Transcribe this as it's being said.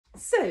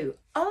So,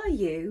 are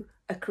you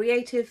a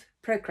creative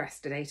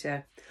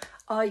procrastinator?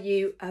 Are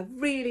you a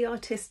really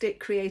artistic,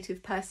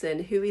 creative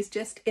person who is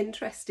just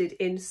interested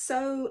in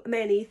so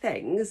many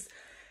things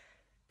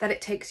that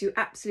it takes you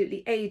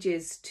absolutely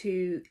ages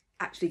to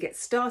actually get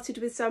started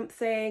with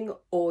something,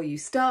 or you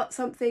start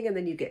something and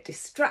then you get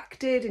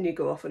distracted and you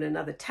go off on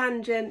another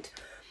tangent,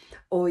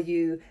 or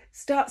you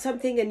start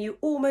something and you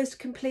almost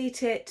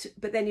complete it,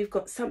 but then you've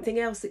got something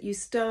else that you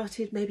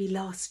started maybe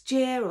last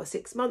year or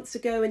 6 months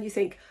ago and you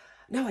think,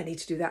 no, I need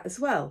to do that as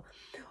well.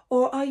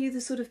 Or are you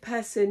the sort of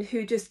person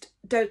who just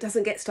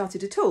doesn't get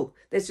started at all?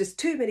 There's just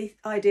too many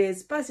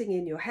ideas buzzing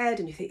in your head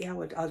and you think, yeah,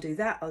 well, I'll do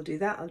that, I'll do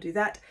that, I'll do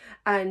that.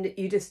 And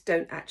you just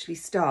don't actually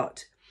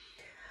start.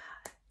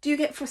 Do you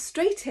get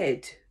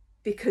frustrated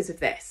because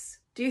of this?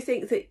 Do you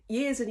think that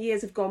years and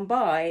years have gone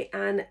by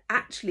and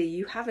actually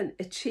you haven't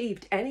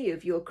achieved any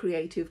of your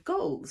creative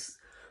goals?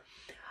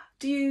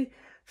 Do you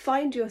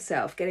find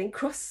yourself getting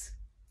cross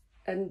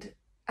and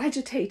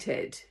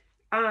agitated?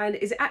 And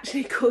is it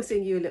actually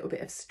causing you a little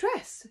bit of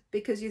stress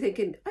because you're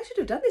thinking, I should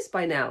have done this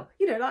by now?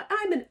 You know, like,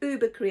 I'm an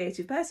uber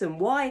creative person.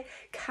 Why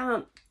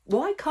can't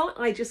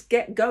I just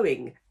get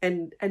going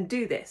and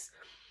do this?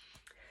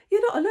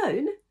 You're not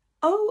alone.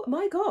 Oh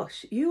my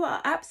gosh, you are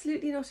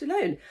absolutely not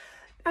alone.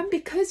 And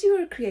because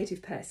you're a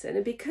creative person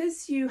and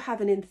because you have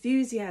an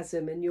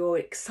enthusiasm and you're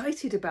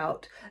excited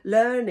about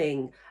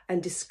learning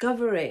and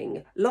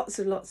discovering lots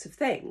and lots of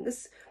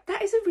things,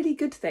 that is a really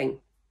good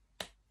thing.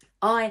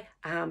 I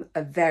am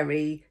a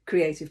very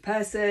creative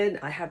person.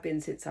 I have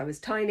been since I was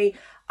tiny,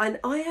 and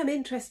I am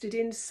interested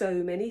in so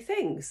many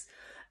things.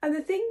 And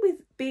the thing with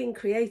being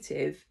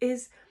creative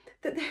is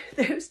that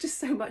there's just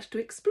so much to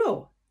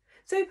explore.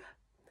 So,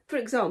 for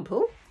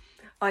example,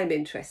 I'm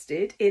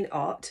interested in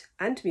art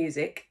and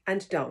music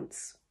and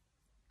dance.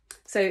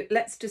 So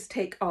let's just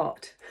take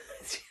art.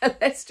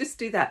 Let's just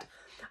do that.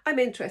 I'm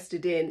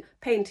interested in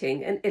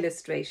painting and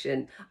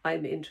illustration.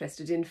 I'm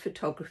interested in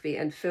photography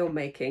and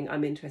filmmaking.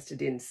 I'm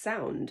interested in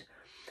sound.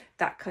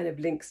 That kind of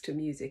links to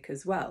music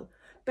as well.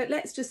 But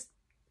let's just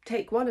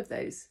take one of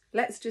those.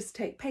 Let's just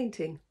take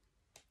painting.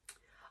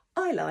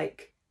 I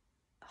like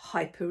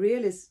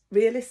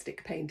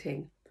hyper-realistic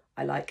painting.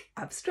 I like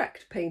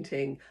abstract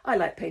painting. I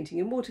like painting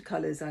in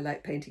watercolours. I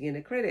like painting in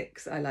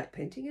acrylics. I like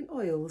painting in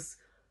oils.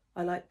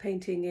 I like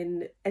painting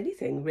in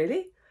anything,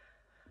 really.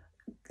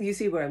 You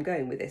see where I'm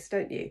going with this,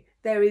 don't you?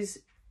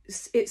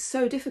 It's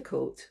so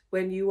difficult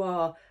when you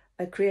are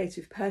a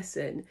creative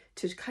person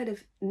to kind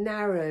of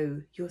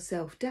narrow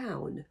yourself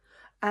down.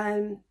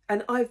 And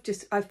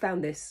I've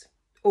found this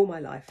all my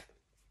life.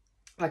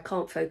 I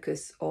can't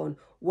focus on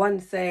one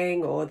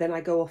thing or then I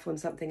go off on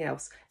something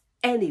else.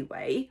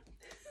 Anyway,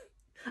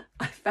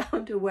 I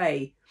found a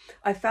way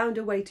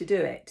to do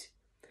it.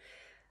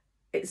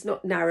 It's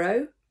not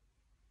narrow,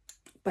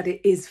 but it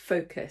is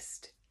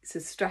focused. It's a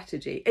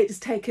strategy. It's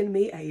taken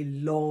me a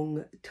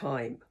long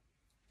time.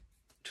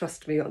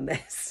 Trust me on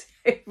this.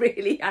 It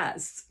really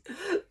has.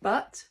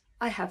 But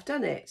I have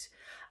done it.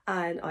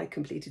 And I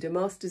completed a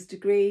master's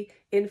degree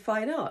in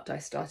fine art. I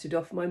started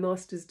off my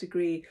master's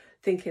degree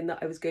thinking that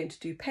I was going to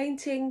do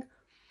painting,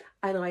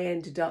 and I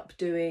ended up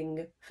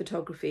doing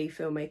photography,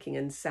 filmmaking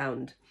and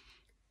sound.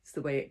 It's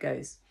the way it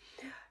goes.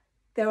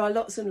 There are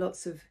lots and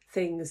lots of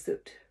things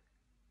that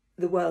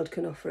the world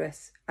can offer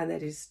us, and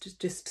that is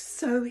just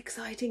so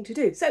exciting to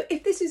do. So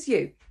if this is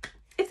you,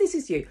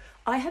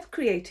 I have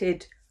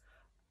created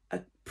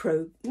a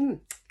creative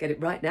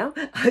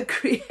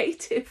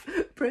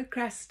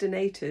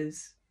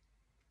procrastinators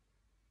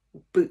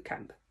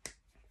bootcamp.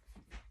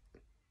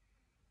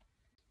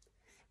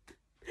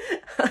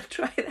 I'll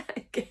try that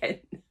again.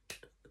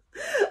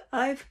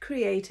 I've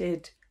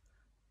created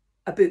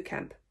a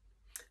bootcamp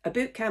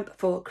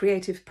for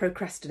creative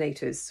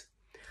procrastinators,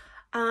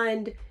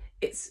 and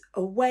it's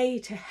a way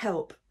to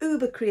help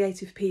uber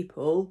creative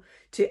people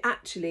to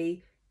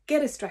actually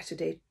get a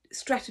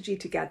strategy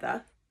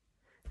together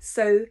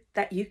so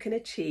that you can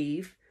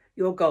achieve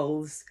your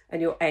goals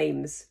and your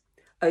aims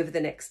over the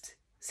next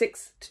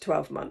 6 to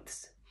 12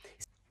 months.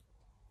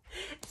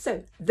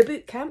 So the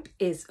bootcamp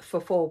is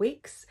for 4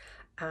 weeks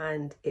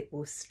and it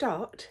will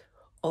start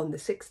on the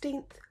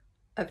 16th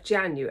of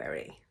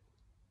January.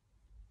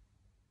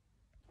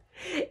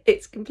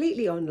 It's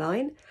completely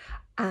online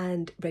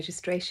and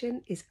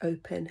registration is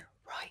open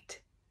right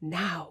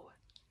now.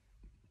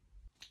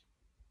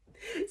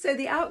 So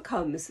the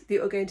outcomes that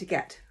you're going to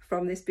get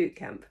from this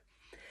bootcamp,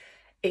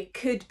 it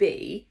could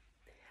be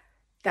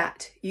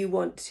that you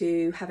want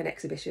to have an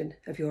exhibition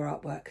of your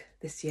artwork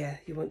this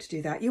year. You want to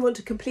do that. You want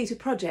to complete a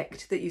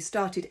project that you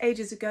started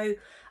ages ago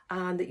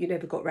and that you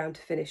never got round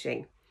to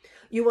finishing.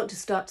 You want to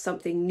start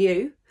something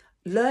new,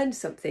 learn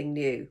something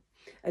new,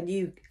 a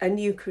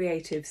new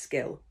creative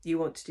skill. You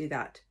want to do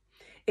that.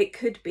 It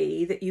could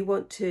be that you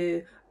want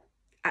to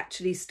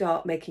actually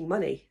start making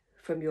money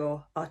from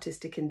your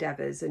artistic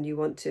endeavours and you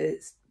want to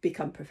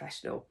become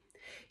professional.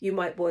 You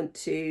might want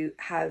to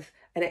have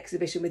an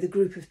exhibition with a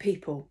group of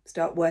people,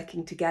 start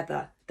working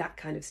together, that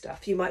kind of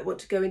stuff. You might want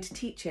to go into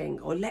teaching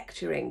or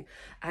lecturing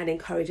and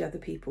encourage other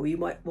people. You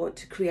might want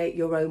to create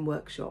your own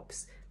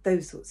workshops,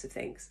 those sorts of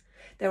things.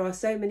 There are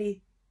so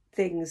many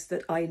things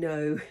that I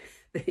know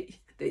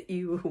that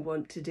you will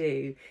want to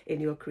do in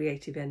your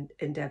creative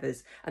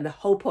endeavours. And the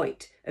whole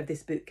point of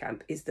this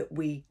bootcamp is that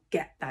we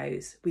get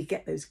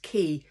those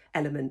key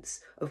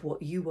elements of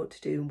what you want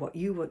to do and what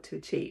you want to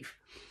achieve,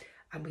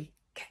 and we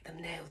get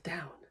them nailed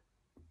down.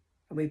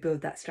 And we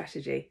build that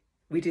strategy.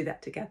 We do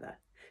that together.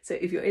 So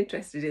if you're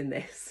interested in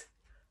this,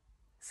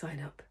 sign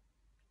up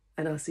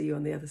and I'll see you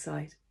on the other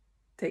side.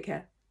 Take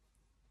care.